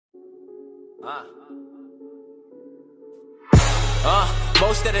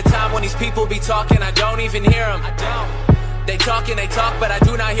Most of the time when these people be talking, I don't even hear them. They talk, but I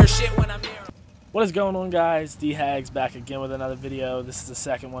do not hear shit when I'm near them. What is going on, guys? D-Hags back again with another video. This is the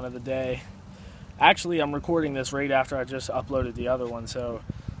second one of the day. Actually, I'm recording this right after I just uploaded the other one, so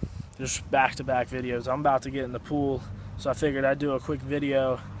just back-to-back videos. I'm about to get in the pool, so I figured I'd do a quick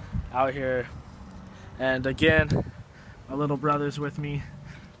video out here. And again, my little brother's with me.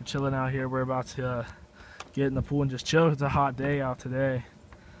 We're chilling out here. We're about to get in the pool and just chill. It's a hot day out today.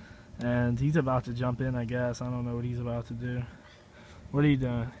 And he's about to jump in, I guess. I don't know what he's about to do. What are you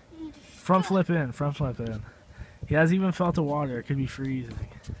doing? Front flip in, front flip in. He hasn't even felt the water. It could be freezing.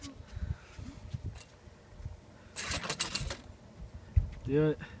 Do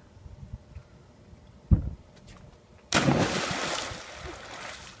it.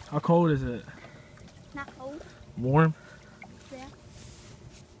 How cold is it? Not cold. Warm? Yeah.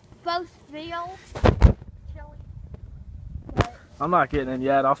 Both feel chilly. I'm not getting in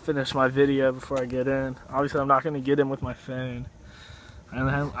yet. I'll finish my video before I get in. Obviously, I'm not going to get in with my phone. And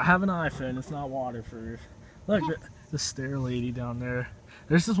I have an iPhone. It's not waterproof. Look, the stair lady down there.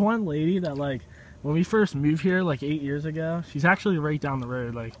 There's this one lady that, like, when we first moved here, like 8 years ago, she's actually right down the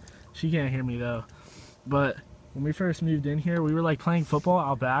road. Like, she can't hear me, though. But when we first moved in here, we were, like, playing football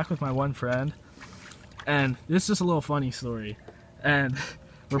out back with my one friend. And this is just a little funny story. And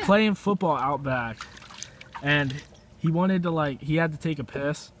we're playing football out back. And he wanted to, like, he had to take a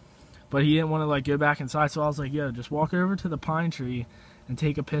piss, but he didn't want to, like, go back inside. So I was like, yo, just walk over to the pine tree and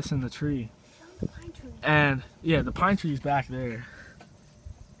take a piss in the tree. The pine tree. And yeah, the pine tree's back there.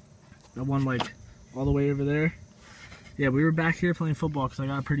 The one, like, all the way over there. Yeah, we were back here playing football because I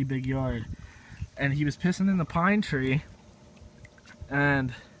got a pretty big yard. And he was pissing in the pine tree.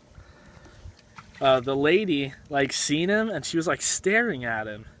 And the lady, like, seen him, and she was, like, staring at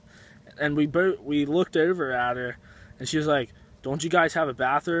him. And we looked over at her, and she was like, "Don't you guys have a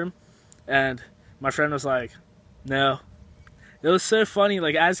bathroom?" And my friend was like, "No." It was so funny,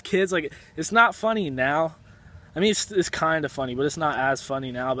 like, as kids, like, it's not funny now. I mean, it's kind of funny, but it's not as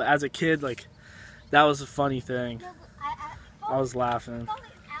funny now. But as a kid, like, that was a funny thing. no, I was laughing. Alex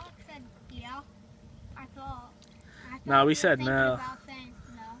said yeah. I thought No, we were said thinking no. about saying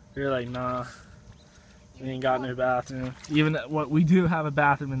no. We were like, nah, we ain't got no bathroom. Even what we do have a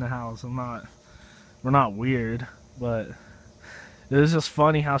bathroom in the house. We're not weird, but it was just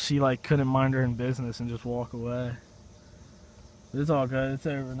funny how she, like, couldn't mind her own business and just walk away. But it's all good. It's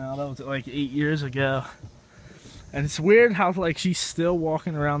over now. That was like 8 years ago. And it's weird how, like, she's still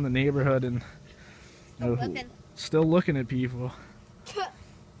walking around the neighborhood and still looking at people.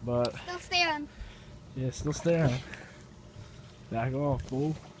 But Still staring. yeah, still staring. Back off,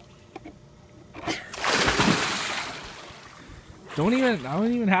 fool. I don't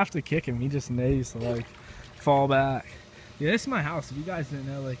even have to kick him. He just knows to, like, fall back. Yeah, this is my house. If you guys didn't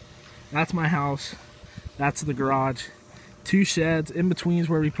know, like, that's my house. That's the garage. 2 sheds. In between is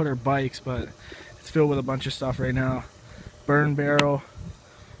where we put our bikes, but it's filled with a bunch of stuff right now. Burn barrel,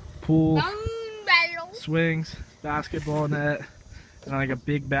 pool, swings, basketball net, and like a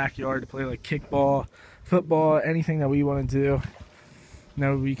big backyard to play, like, kickball, football, anything that we want to do. You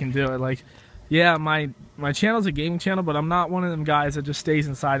know, we can do it. Like, yeah, my channel's a gaming channel, but I'm not one of them guys that just stays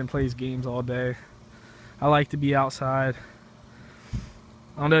inside and plays games all day. I like to be outside.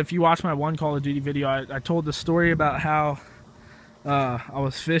 I don't know if you watched my one Call of Duty video, I told the story about how I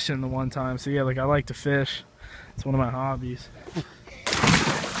was fishing the one time. So yeah, like, I like to fish. It's one of my hobbies.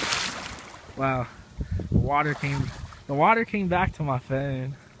 Wow, the water came back to my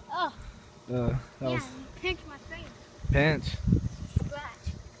phone. Oh. That yeah, was pinch my face. pinch.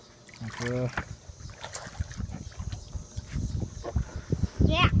 Scratch.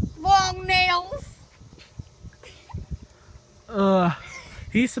 Yeah, long nails.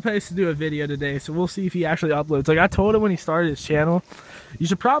 He's supposed to do a video today, so we'll see if he actually uploads. Like, I told him when he started his channel, you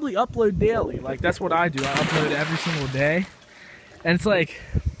should probably upload daily. Like, that's what I do. I upload every single day. And it's like,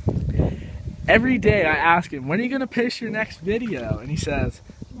 every day I ask him, when are you going to post your next video? And he says,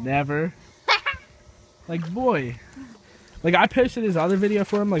 never. Like, boy. Like, I posted his other video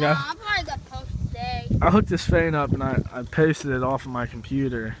for him. Like, I'm probably going to post today. I hooked his phone up and I posted it off of my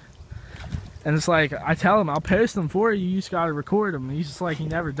computer. And it's like, I tell him, I'll post them for you, you just gotta record them. And he's just like, he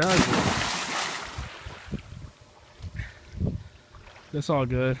never does it. That's all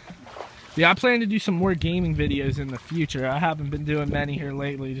good. Yeah, I plan to do some more gaming videos in the future. I haven't been doing many here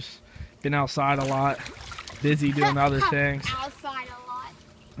lately, just been outside a lot, busy doing other things. Outside a lot.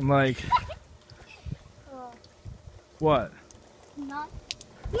 I'm like, what? Not.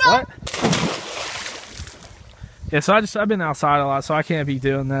 What? Yeah, so I've been outside a lot, so I can't be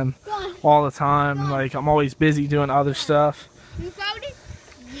doing them. Go on. all the time. Like, I'm always busy doing other stuff. You voted?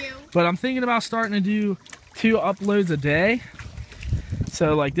 You. But I'm thinking about starting to do 2 uploads a day.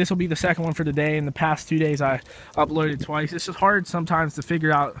 So, like, this will be the second one for today. In the past 2 days, I uploaded twice. It's just hard sometimes to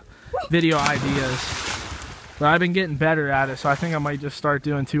figure out video ideas. But I've been getting better at it, so I think I might just start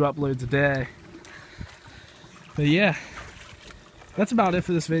doing 2 uploads a day. But yeah, that's about it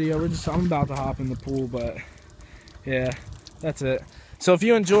for this video. I'm about to hop in the pool, but yeah, that's it. So if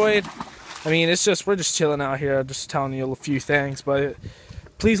you enjoyed, I mean, we're just chilling out here, just telling you a few things, but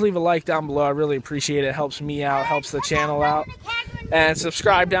please leave a like down below. I really appreciate it. It helps me out, helps the channel out. And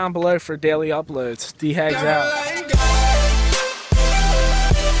subscribe down below for daily uploads. D-Hags out.